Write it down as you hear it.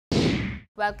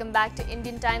Welcome back to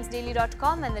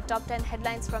IndianTimesDaily.com, and the top 10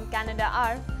 headlines from Canada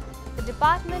are: the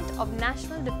Department of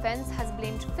National Defence has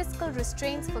blamed fiscal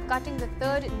restraints for cutting the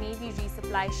third Navy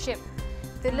resupply ship.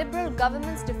 The Liberal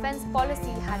government's defence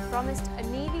policy had promised a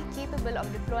Navy capable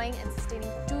of deploying and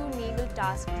sustaining 2 naval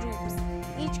task groups,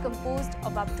 each composed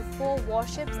of up to 4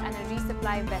 warships and a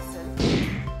resupply vessel.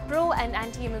 Pro- and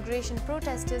anti-immigration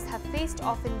protesters have faced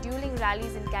off in dueling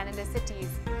rallies in Canada cities.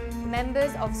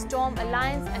 Members of Storm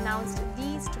Alliance announced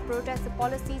these to protest the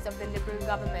policies of the Liberal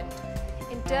government.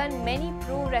 In turn, many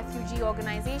pro-refugee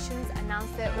organizations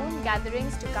announced their own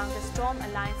gatherings to counter Storm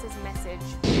Alliance's message.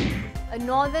 A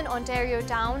northern Ontario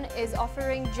town is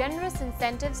offering generous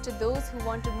incentives to those who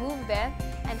want to move there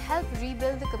and help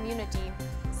rebuild the community.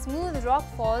 Smooth Rock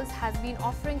Falls has been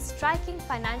offering striking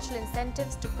financial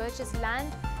incentives to purchase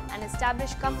land and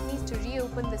establish companies to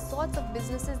reopen the sorts of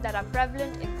businesses that are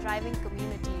prevalent in thriving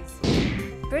communities.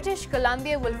 British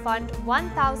Columbia will fund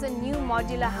 1,000 new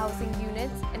modular housing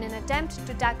units in an attempt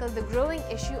to tackle the growing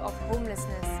issue of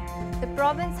homelessness. The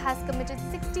province has committed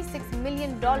 $66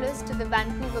 million to the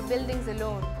Vancouver buildings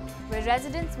alone, where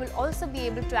residents will also be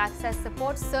able to access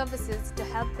support services to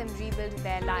help them rebuild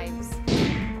their lives.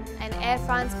 An Air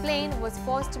France plane was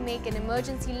forced to make an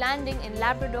emergency landing in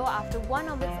Labrador after one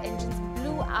of its engines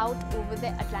blew out over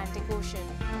the Atlantic Ocean.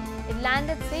 It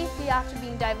landed safely after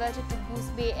being diverted to Goose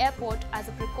Bay Airport as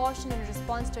a precaution in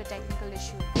response to a technical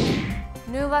issue.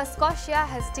 Nova Scotia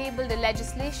has tabled a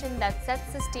legislation that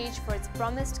sets the stage for its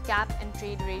promised cap and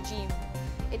trade regime.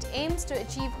 It aims to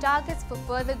achieve targets for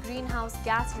further greenhouse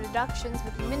gas reductions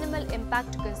with minimal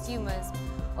impact to consumers,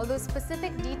 although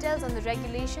specific details on the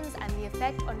regulations and the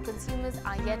effect on consumers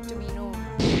are yet to be known.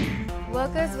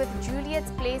 Workers with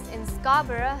Juliet's Place in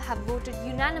Scarborough have voted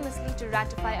unanimously to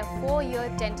ratify a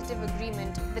 4-year tentative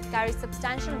agreement that carries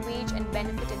substantial wage and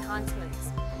benefit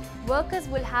enhancements. Workers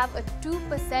will have a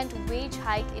 2% wage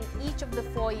hike in each of the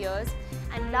 4 years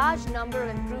and large number of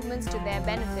improvements to their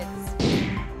benefits.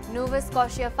 Nova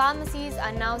Scotia pharmacies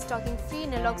are now stocking free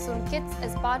naloxone kits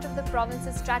as part of the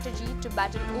province's strategy to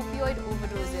battle opioid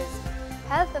overdoses.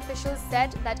 Health officials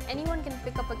said that anyone can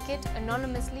pick up a kit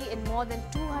anonymously in more than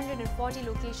 240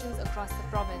 locations across the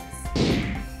province.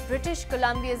 British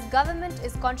Columbia's government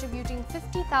is contributing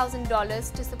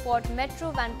 $50,000 to support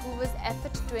Metro Vancouver's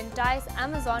effort to entice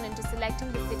Amazon into selecting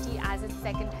the city as its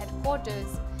second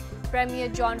headquarters. Premier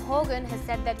John Hogan has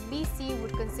said that BC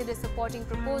would consider supporting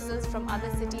proposals from other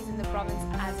cities in the province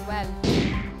as well.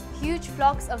 Huge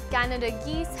flocks of Canada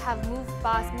geese have moved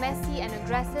past messy and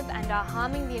aggressive and are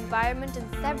harming the environment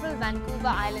in several Vancouver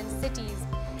Island cities.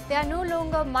 They are no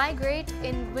longer migrate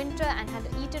in winter and had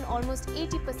eaten almost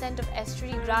 80% of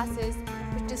estuary grasses,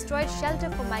 which destroyed shelter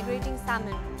for migrating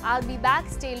salmon. I'll be back.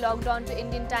 Stay logged on to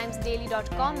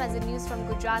IndianTimesDaily.com as the news from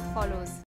Gujarat follows.